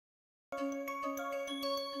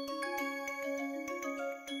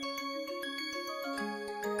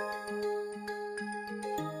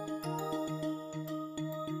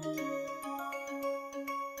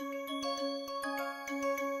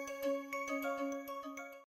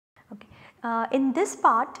In this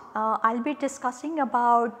part, I'll be discussing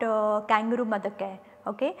about kangaroo mother care.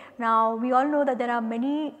 Okay. Now, we all know that there are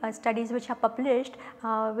many studies which are published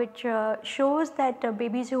which shows that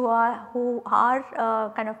babies who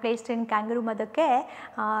are kind of placed in kangaroo mother care,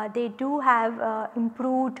 they do have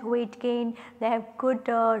improved weight gain, they have good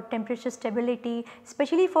temperature stability,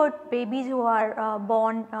 especially for babies who are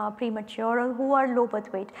born premature or who are low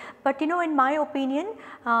birth weight. But in my opinion,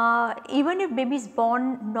 even if baby is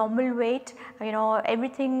born normal weight,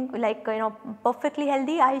 everything like perfectly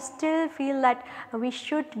healthy, I still feel that we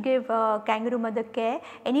should give kangaroo mother care.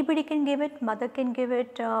 Anybody can give it, mother can give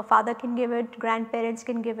it, father can give it, grandparents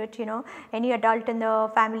can give it, any adult in the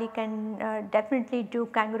family can definitely do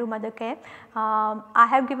kangaroo mother care. I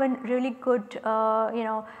have given really good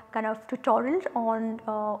kind of tutorials on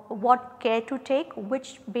what care to take,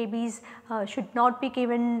 which babies should not be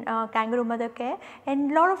given kangaroo mother care,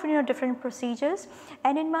 and lot of different procedures.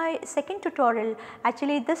 And in my second tutorial,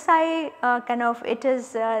 actually this I kind of it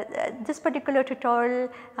is this particular tutorial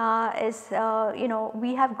is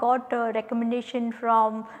we have got a recommendation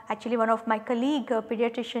from actually one of my colleague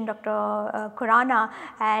pediatrician Dr. Khurana,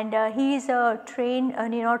 and he is a trained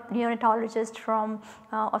neonatologist from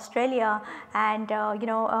Australia. And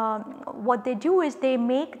what they do is they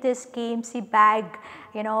make this KMC bag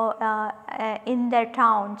in their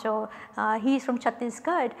town. So he is from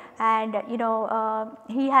Chhattisgarh, and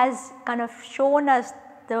he has kind of shown us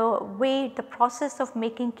the process of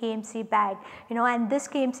making KMC bag, and this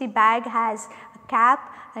KMC bag has a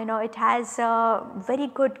cap, it has very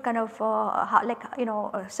good kind of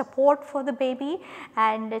support for the baby,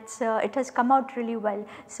 and it has come out really well.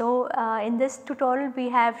 So in this tutorial we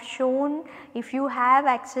have shown, if you have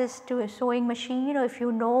access to a sewing machine, or if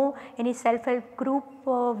you know any self-help group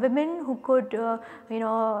women who could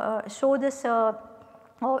sew this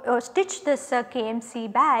or stitch this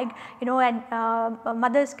KMC bag, and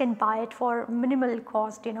mothers can buy it for minimal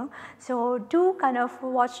cost, So do kind of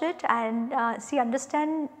watch it and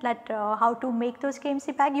understand that how to make those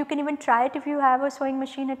KMC bag. You can even try it if you have a sewing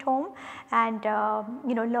machine at home, and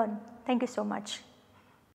learn. Thank you so much.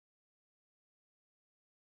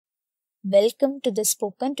 Welcome to the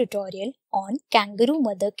spoken tutorial on kangaroo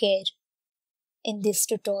mother care. In this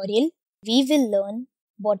tutorial, we will learn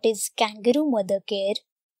what is kangaroo mother care,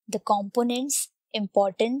 the components,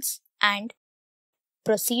 importance, and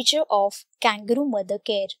procedure of kangaroo mother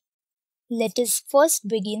care. Let us first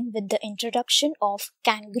begin with the introduction of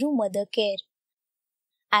kangaroo mother care.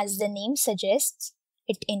 As the name suggests,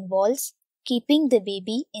 it involves keeping the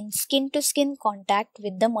baby in skin-to-skin contact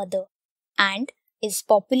with the mother and is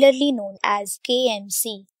popularly known as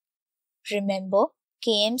KMC. Remember,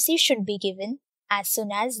 KMC should be given as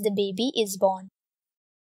soon as the baby is born.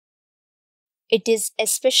 It is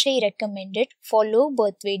especially recommended for low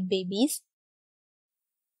birth weight babies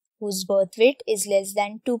whose birth weight is less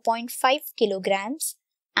than 2.5 kilograms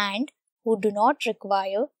and who do not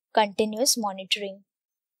require continuous monitoring.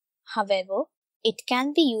 However, it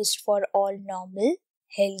can be used for all normal,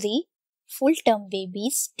 healthy, full-term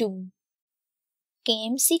babies too.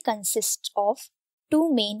 KMC consists of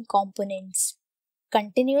two main components: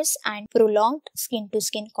 continuous and prolonged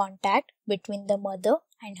skin-to-skin contact between the mother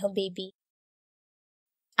and her baby,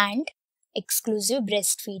 and exclusive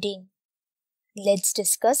breastfeeding. Let's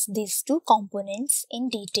discuss these two components in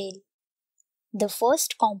detail. The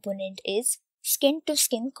first component is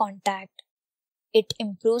skin-to-skin contact. It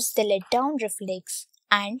improves the letdown reflex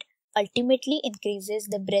and ultimately increases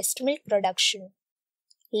the breast milk production.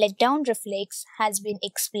 Letdown reflex has been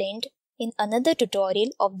explained in another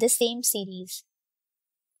tutorial of the same series.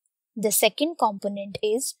 The second component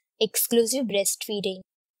is exclusive breastfeeding.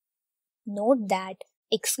 Note that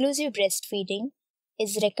exclusive breastfeeding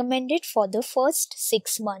is recommended for the first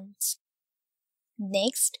 6 months.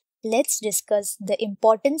 Next, let's discuss the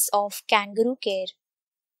importance of kangaroo care.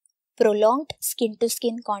 Prolonged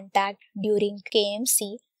skin-to-skin contact during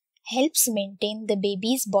KMC helps maintain the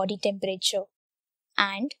baby's body temperature,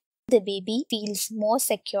 and the baby feels more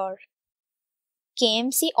secure.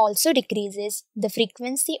 KMC also decreases the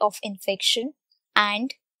frequency of infection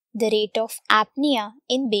and the rate of apnea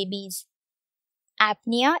in babies.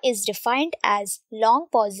 Apnea is defined as long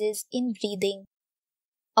pauses in breathing.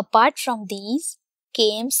 Apart from these,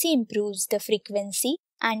 KMC improves the frequency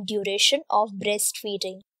and duration of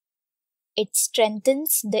breastfeeding. It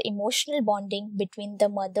strengthens the emotional bonding between the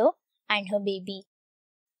mother and her baby.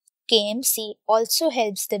 KMC also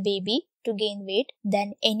helps the baby to gain weight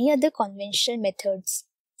than any other conventional methods,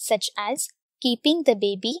 such as keeping the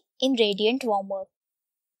baby in radiant warmer,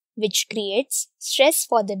 which creates stress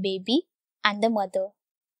for the baby and the mother.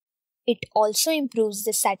 It also improves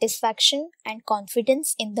the satisfaction and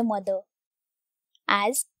confidence in the mother,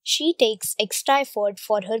 as she takes extra effort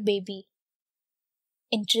for her baby.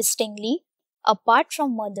 Interestingly, apart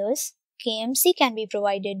from mothers, KMC can be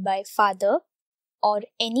provided by father or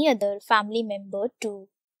any other family member too.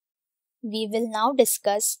 We will now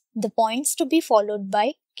discuss the points to be followed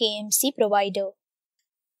by KMC provider.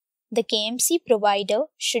 The KMC provider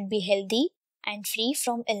should be healthy and free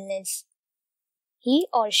from illness. He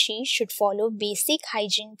or she should follow basic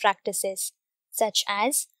hygiene practices such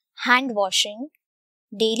as hand washing,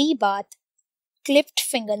 daily bath, clipped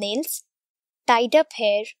fingernails, tied up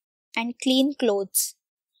hair, and clean clothes.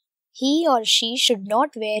 He or she should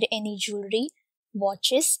not wear any jewelry,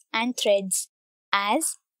 watches, and threads,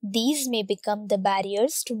 as these may become the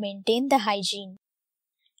barriers to maintain the hygiene,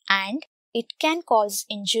 and it can cause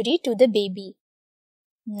injury to the baby.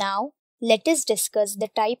 Now, let us discuss the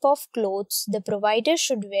type of clothes the provider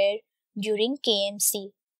should wear during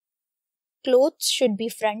KMC. Clothes should be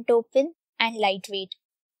front open and lightweight.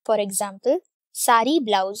 For example, sari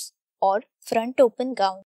blouse or front open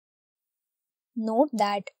gown. Note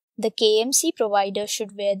that the KMC provider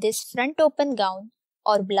should wear this front open gown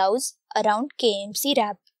or blouse around KMC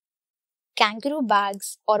wrap. Kangaroo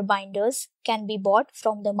bags or binders can be bought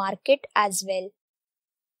from the market as well.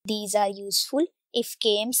 These are useful if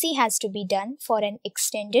KMC has to be done for an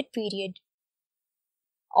extended period.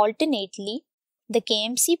 Alternately, the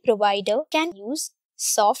KMC provider can use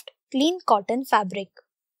soft, clean cotton fabric,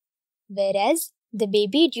 whereas the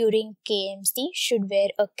baby during KMC should wear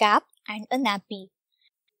a cap and a nappy.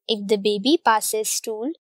 If the baby passes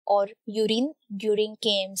stool or urine during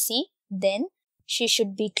KMC, then she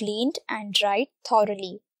should be cleaned and dried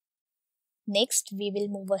thoroughly. Next, we will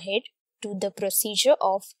move ahead to the procedure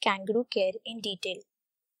of kangaroo care in detail.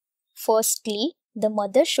 Firstly, the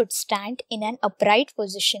mother should stand in an upright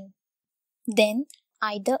position. Then,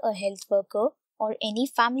 either a health worker or any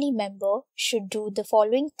family member should do the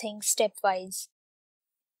following things stepwise.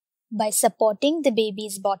 By supporting the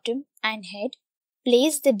baby's bottom and head,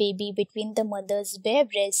 place the baby between the mother's bare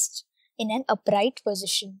breasts in an upright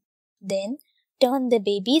position. Then, turn the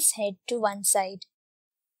baby's head to one side.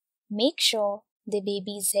 Make sure the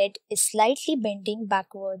baby's head is slightly bending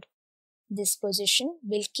backward. This position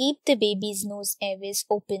will keep the baby's nose airways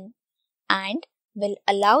open and will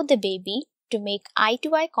allow the baby to make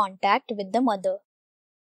eye-to-eye contact with the mother.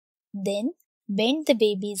 Then, bend the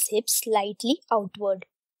baby's hips slightly outward.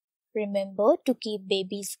 Remember to keep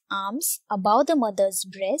baby's arms above the mother's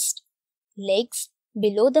breast, legs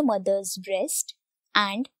below the mother's breast,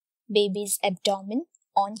 and baby's abdomen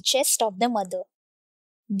on chest of the mother.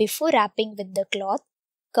 Before wrapping with the cloth,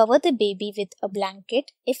 cover the baby with a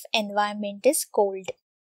blanket if environment is cold.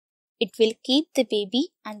 It will keep the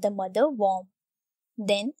baby and the mother warm.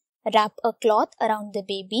 Then wrap a cloth around the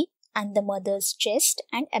baby and the mother's chest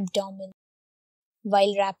and abdomen.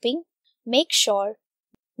 While wrapping, make sure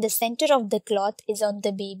the center of the cloth is on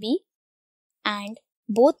the baby and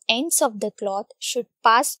both ends of the cloth should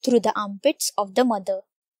pass through the armpits of the mother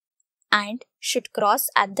and should cross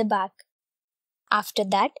at the back. After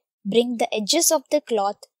that, bring the edges of the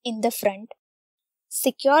cloth in the front.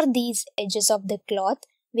 Secure these edges of the cloth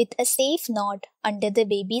with a safe knot under the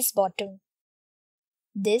baby's bottom.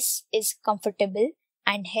 This is comfortable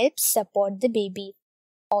and helps support the baby.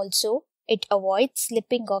 Also, it avoids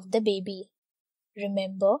slipping of the baby.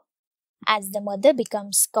 Remember, as the mother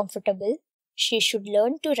becomes comfortable, she should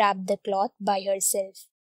learn to wrap the cloth by herself.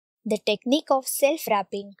 The technique of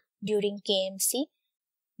self-wrapping during KMC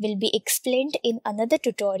will be explained in another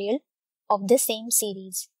tutorial of the same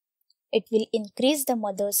series. It will increase the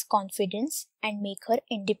mother's confidence and make her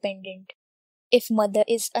independent. If mother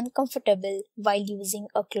is uncomfortable while using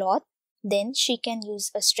a cloth, then she can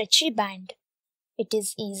use a stretchy band. It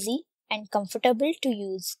is easy and comfortable to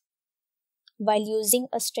use. While using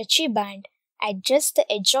a stretchy band, adjust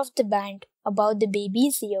the edge of the band above the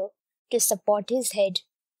baby's ear to support his head.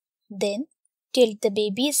 Then, tilt the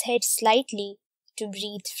baby's head slightly to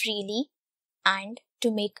breathe freely and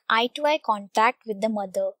to make eye-to-eye contact with the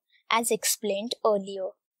mother as explained earlier.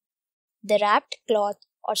 The wrapped cloth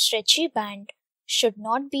or stretchy band should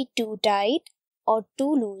not be too tight or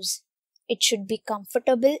too loose. It should be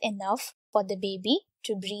comfortable enough for the baby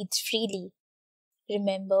to breathe freely.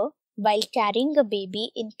 Remember, while carrying a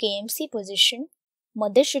baby in KMC position,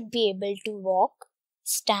 mother should be able to walk,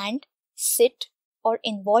 stand, sit, or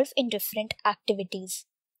involve in different activities.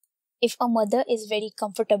 If a mother is very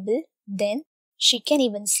comfortable, then she can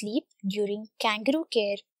even sleep during kangaroo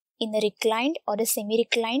care in a reclined or a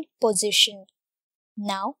semi-reclined position.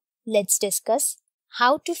 Now, let's discuss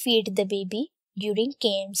how to feed the baby during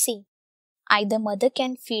KMC. Either mother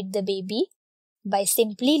can feed the baby by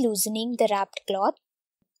simply loosening the wrapped cloth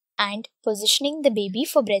and positioning the baby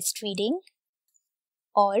for breastfeeding,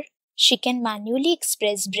 or she can manually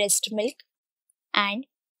express breast milk and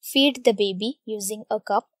feed the baby using a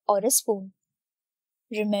cup or a spoon.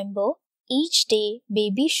 Remember, each day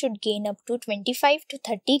baby should gain up to 25 to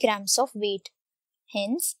 30 grams of weight.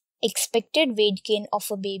 Hence, expected weight gain of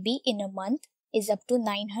a baby in a month is up to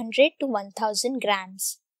 900 to 1000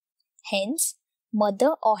 grams. Hence,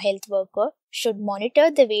 mother or health worker should monitor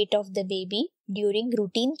the weight of the baby during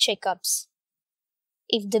routine checkups.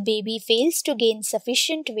 If the baby fails to gain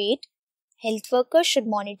sufficient weight, health worker should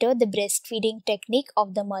monitor the breastfeeding technique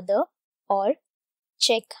of the mother or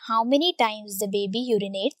check how many times the baby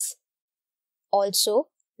urinates. Also,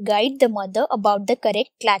 guide the mother about the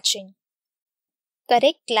correct latching.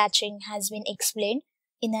 Correct latching has been explained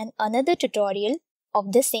in another tutorial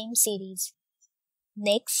of the same series.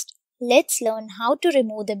 Next, let's learn how to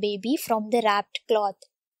remove the baby from the wrapped cloth.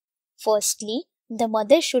 Firstly, the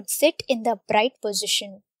mother should sit in the upright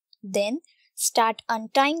position. Then, start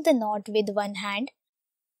untying the knot with one hand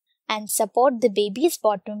and support the baby's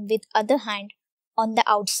bottom with other hand on the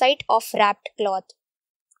outside of wrapped cloth.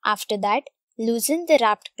 After that, loosen the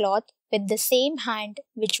wrapped cloth with the same hand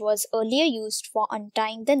which was earlier used for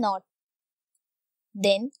untying the knot.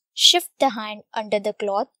 Then, shift the hand under the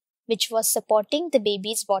cloth which was supporting the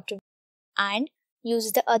baby's bottom and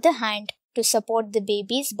use the other hand to support the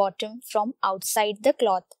baby's bottom from outside the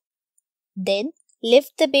cloth. Then,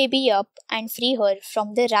 lift the baby up and free her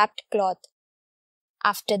from the wrapped cloth.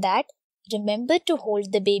 After that, remember to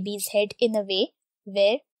hold the baby's head in a way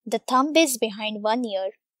where the thumb is behind one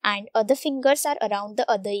ear and other fingers are around the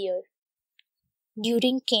other ear.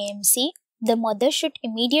 During KMC, the mother should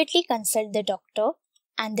immediately consult the doctor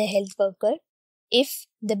and the health worker if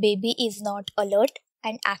the baby is not alert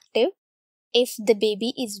and active, if the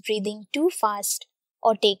baby is breathing too fast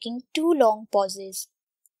or taking too long pauses,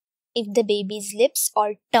 if the baby's lips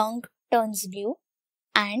or tongue turns blue,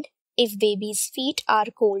 and if baby's feet are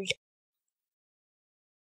cold.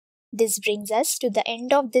 This brings us to the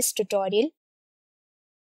end of this tutorial.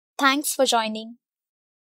 Thanks for joining.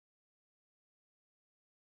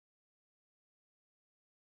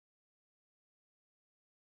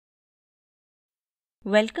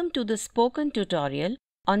 Welcome to the spoken tutorial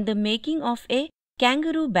on the making of a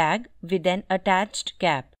kangaroo bag with an attached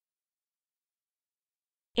cap.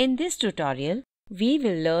 In this tutorial, we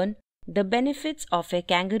will learn the benefits of a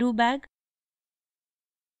kangaroo bag,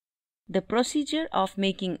 the procedure of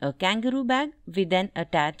making a kangaroo bag with an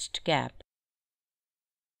attached cap.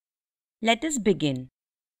 Let us begin.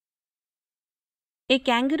 A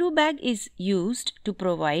kangaroo bag is used to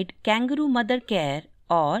provide kangaroo mother care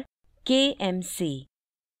or KMC.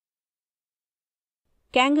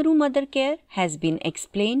 Kangaroo mother care has been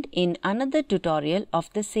explained in another tutorial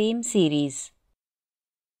of the same series.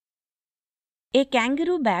 A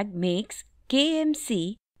kangaroo bag makes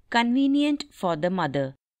KMC convenient for the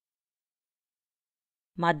mother.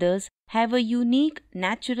 Mothers have a unique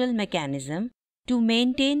natural mechanism to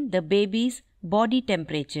maintain the baby's body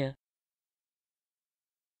temperature.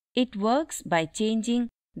 It works by changing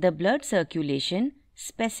the blood circulation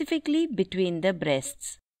specifically between the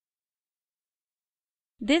breasts.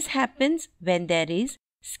 This happens when there is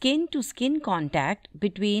skin-to-skin contact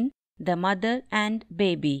between the mother and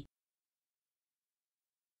baby.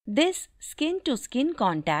 This skin-to-skin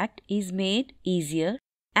contact is made easier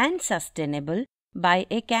and sustainable by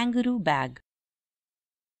a kangaroo bag.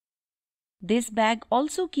 This bag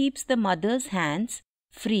also keeps the mother's hands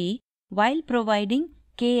free while providing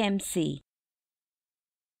KMC.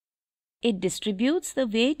 It distributes the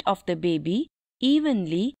weight of the baby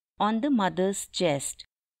evenly on the mother's chest.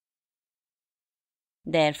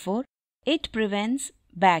 Therefore, it prevents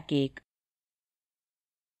backache.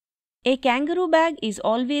 A kangaroo bag is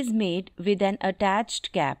always made with an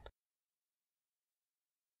attached cap.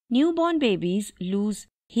 Newborn babies lose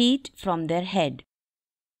heat from their head.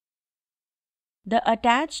 The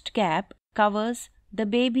attached cap covers the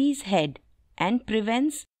baby's head and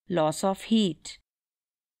prevents loss of heat.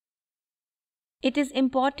 It is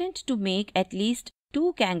important to make at least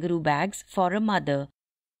 2 kangaroo bags for a mother.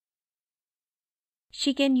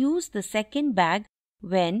 She can use the second bag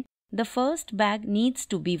when the first bag needs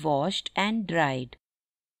to be washed and dried.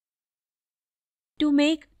 To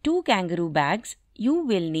make 2 kangaroo bags, you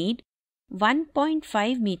will need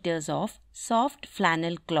 1.5 meters of soft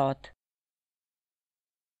flannel cloth,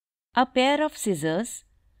 a pair of scissors,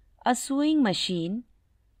 a sewing machine,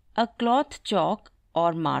 a cloth chalk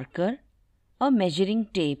or marker, a measuring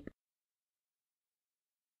tape.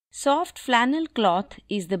 Soft flannel cloth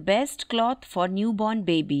is the best cloth for newborn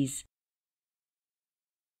babies.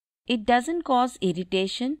 It doesn't cause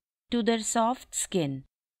irritation to their soft skin.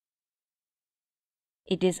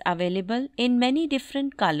 It is available in many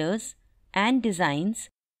different colors and designs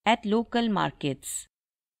at local markets.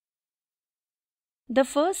 The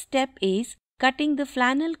first step is cutting the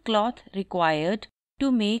flannel cloth required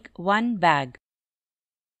to make one bag.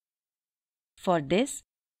 For this,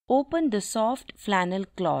 open the soft flannel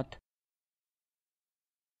cloth.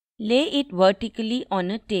 Lay it vertically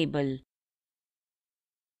on a table.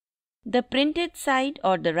 The printed side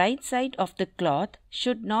or the right side of the cloth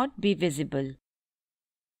should not be visible.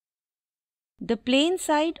 The plain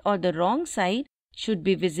side or the wrong side should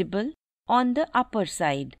be visible on the upper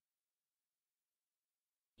side.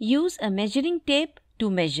 Use a measuring tape to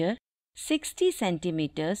measure 60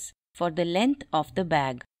 centimeters for the length of the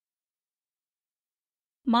bag.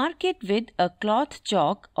 Mark it with a cloth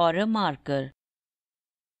chalk or a marker.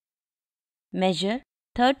 Measure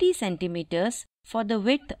 30 centimeters for the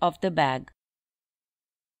width of the bag.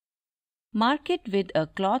 Mark it with a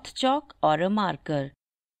cloth chalk or a marker.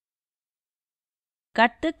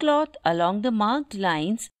 Cut the cloth along the marked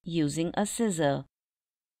lines using a scissor.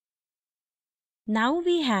 Now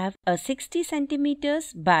we have a 60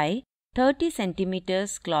 centimeters by 30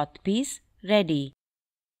 centimeters cloth piece ready.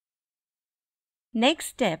 Next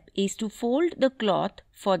step is to fold the cloth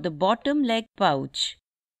for the bottom leg pouch.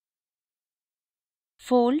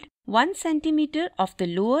 Fold 1 centimeter of the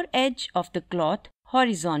lower edge of the cloth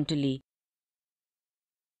horizontally.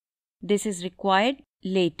 This is required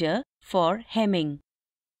later for hemming.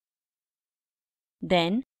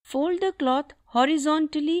 Then fold the cloth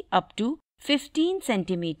horizontally up to 15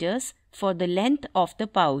 centimeters for the length of the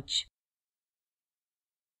pouch.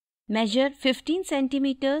 Measure 15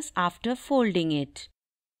 centimeters after folding it.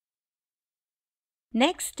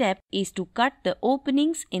 Next step is to cut the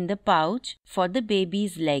openings in the pouch for the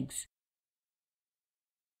baby's legs.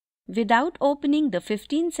 Without opening the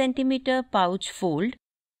 15 centimeter pouch fold,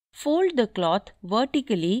 fold the cloth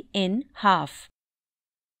vertically in half.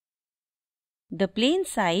 The plain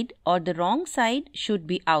side or the wrong side should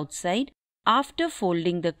be outside after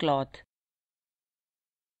folding the cloth.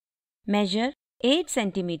 Measure 8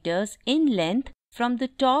 centimeters in length from the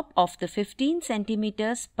top of the 15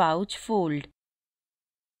 centimeters pouch fold.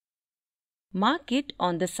 Mark it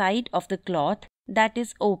on the side of the cloth that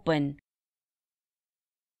is open.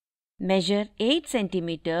 Measure 8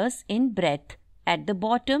 centimeters in breadth at the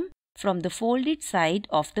bottom from the folded side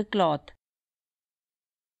of the cloth.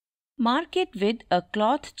 Mark it with a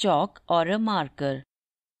cloth chalk or a marker.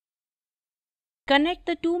 Connect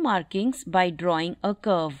the two markings by drawing a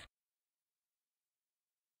curve.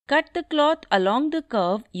 Cut the cloth along the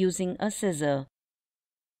curve using a scissor.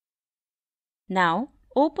 Now,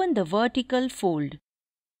 open the vertical fold.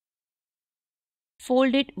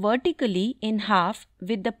 Fold it vertically in half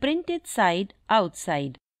with the printed side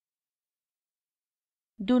outside.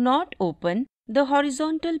 Do not open the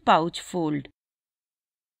horizontal pouch fold.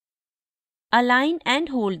 Align and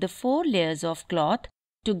hold the 4 layers of cloth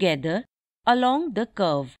together along the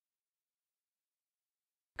curve.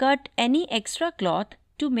 Cut any extra cloth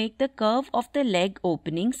to make the curve of the leg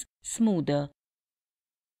openings smoother.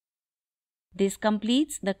 This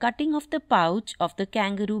completes the cutting of the pouch of the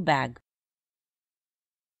kangaroo bag.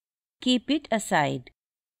 Keep it aside.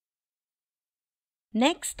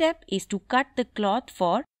 Next step is to cut the cloth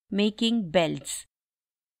for making belts.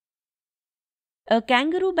 A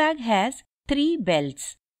kangaroo bag has 3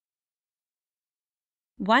 belts.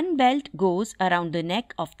 One belt goes around the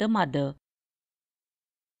neck of the mother.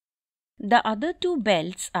 The other 2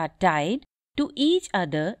 belts are tied to each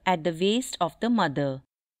other at the waist of the mother.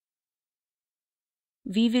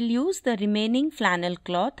 We will use the remaining flannel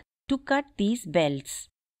cloth to cut these belts.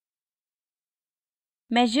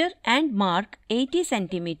 Measure and mark 80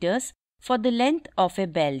 centimeters for the length of a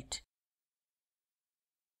belt.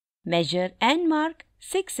 Measure and mark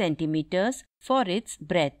 6 centimeters for its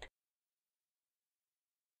breadth.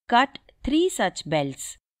 Cut 3 such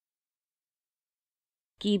belts.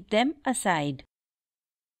 Keep them aside.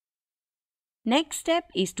 Next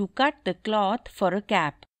step is to cut the cloth for a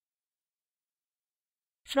cap.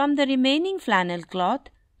 From the remaining flannel cloth,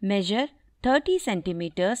 measure 30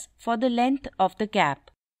 centimeters for the length of the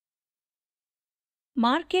cap.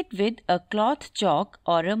 Mark it with a cloth chalk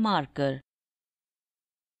or a marker.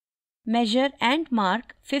 Measure and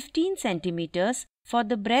mark 15 centimeters for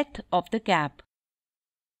the breadth of the cap.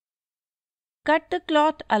 Cut the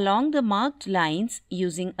cloth along the marked lines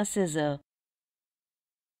using a scissor.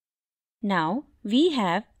 Now we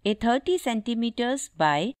have a 30 centimeters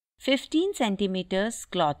by 15 centimeters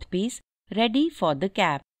cloth piece ready for the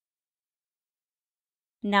cap.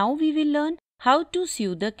 Now we will learn how to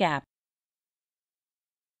sew the cap.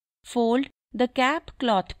 Fold the cap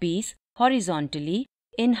cloth piece horizontally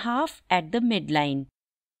in half at the midline.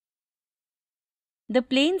 The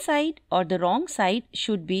plain side or the wrong side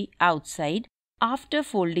should be outside after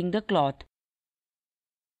folding the cloth.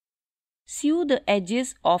 Sew the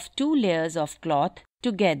edges of 2 layers of cloth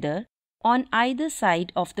together on either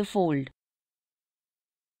side of the fold.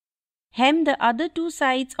 Hem the other 2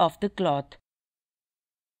 sides of the cloth.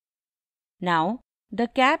 Now, the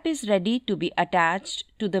cap is ready to be attached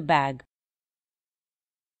to the bag.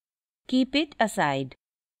 Keep it aside.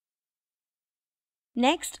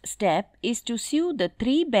 Next step is to sew the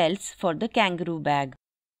 3 belts for the kangaroo bag.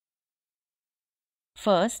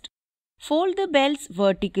 First, fold the belts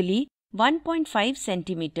vertically 1.5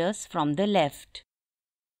 centimeters from the left.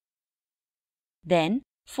 Then,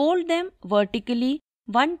 fold them vertically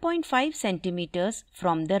 1.5 centimeters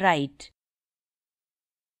from the right.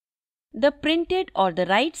 The printed or the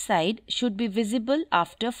right side should be visible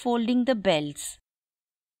after folding the belts.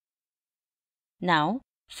 Now,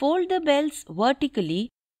 fold the belts vertically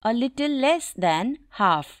a little less than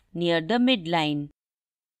half near the midline.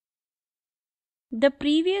 The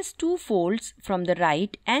previous 2 folds from the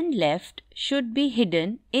right and left should be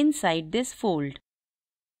hidden inside this fold.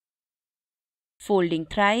 Folding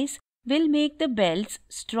thrice will make the belts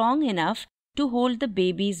strong enough to hold the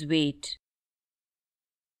baby's weight.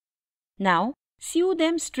 Now, sew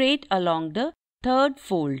them straight along the 3rd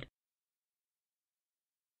fold.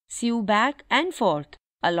 Sew back and forth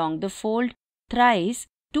along the fold thrice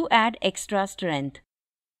to add extra strength.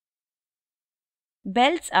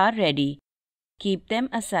 Belts are ready. Keep them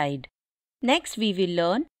aside. Next, we will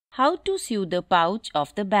learn how to sew the pouch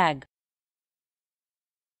of the bag.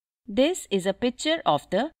 This is a picture of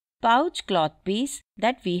the pouch cloth piece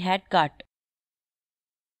that we had cut.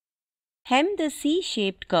 Hem the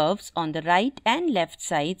C-shaped curves on the right and left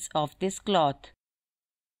sides of this cloth.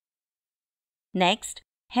 Next,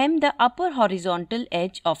 hem the upper horizontal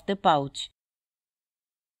edge of the pouch.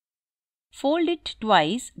 Fold it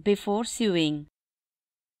twice before sewing.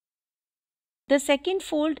 The second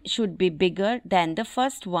fold should be bigger than the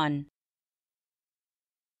first one.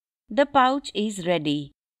 The pouch is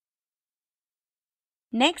ready.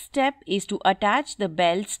 Next step is to attach the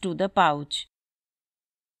belts to the pouch.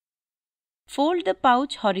 Fold the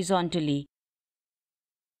pouch horizontally.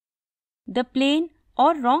 The plain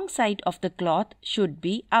or wrong side of the cloth should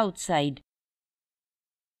be outside.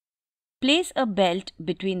 Place a belt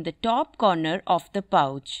between the top corner of the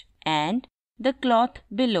pouch and the cloth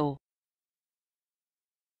below.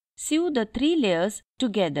 Sew the 3 layers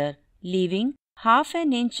together, leaving half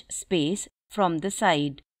an inch space from the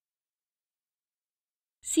side.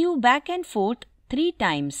 Sew back and forth 3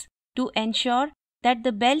 times to ensure that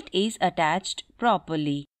the belt is attached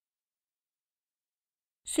properly.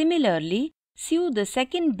 Similarly, sew the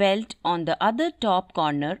second belt on the other top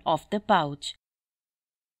corner of the pouch.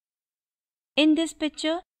 In this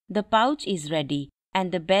picture, the pouch is ready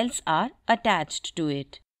and the belts are attached to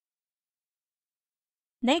it.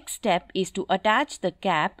 Next step is to attach the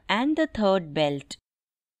cap and the 3rd belt.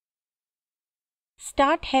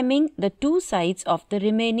 Start hemming the 2 sides of the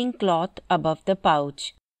remaining cloth above the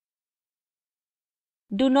pouch.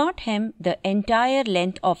 Do not hem the entire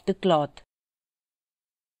length of the cloth.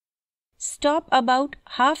 Stop about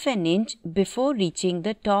half an inch before reaching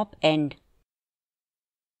the top end.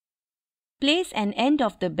 Place an end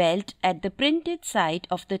of the belt at the printed side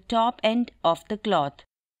of the top end of the cloth.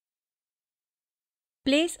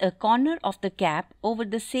 Place a corner of the cap over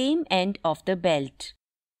the same end of the belt.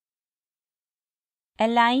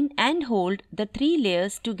 Align and hold the 3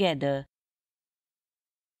 layers together.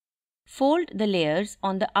 Fold the layers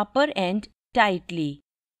on the upper end tightly.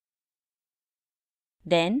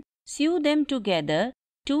 Then sew them together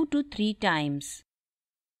 2 to 3 times.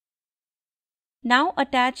 Now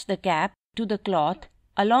attach the cap to the cloth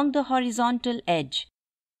along the horizontal edge.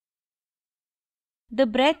 The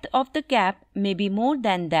breadth of the cap may be more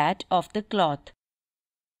than that of the cloth.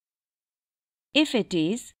 If it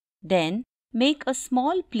is, then make a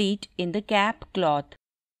small pleat in the cap cloth.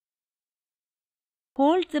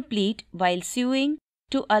 Hold the pleat while sewing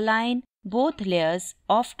to align both layers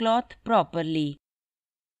of cloth properly.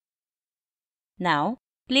 Now,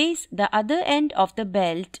 place the other end of the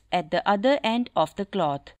belt at the other end of the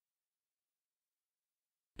cloth.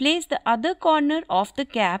 Place the other corner of the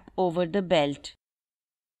cap over the belt.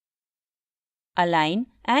 Align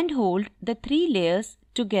and hold the 3 layers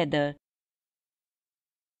together.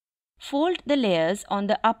 Fold the layers on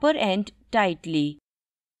the upper end tightly.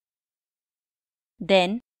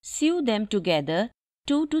 Then sew them together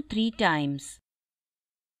 2 to 3 times.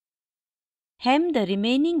 Hem the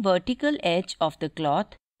remaining vertical edge of the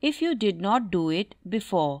cloth if you did not do it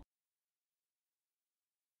before.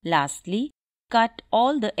 Lastly, cut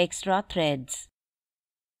all the extra threads.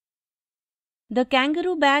 The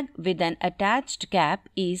kangaroo bag with an attached cap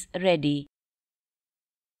is ready.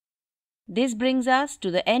 This brings us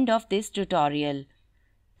to the end of this tutorial.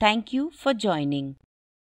 Thank you for joining.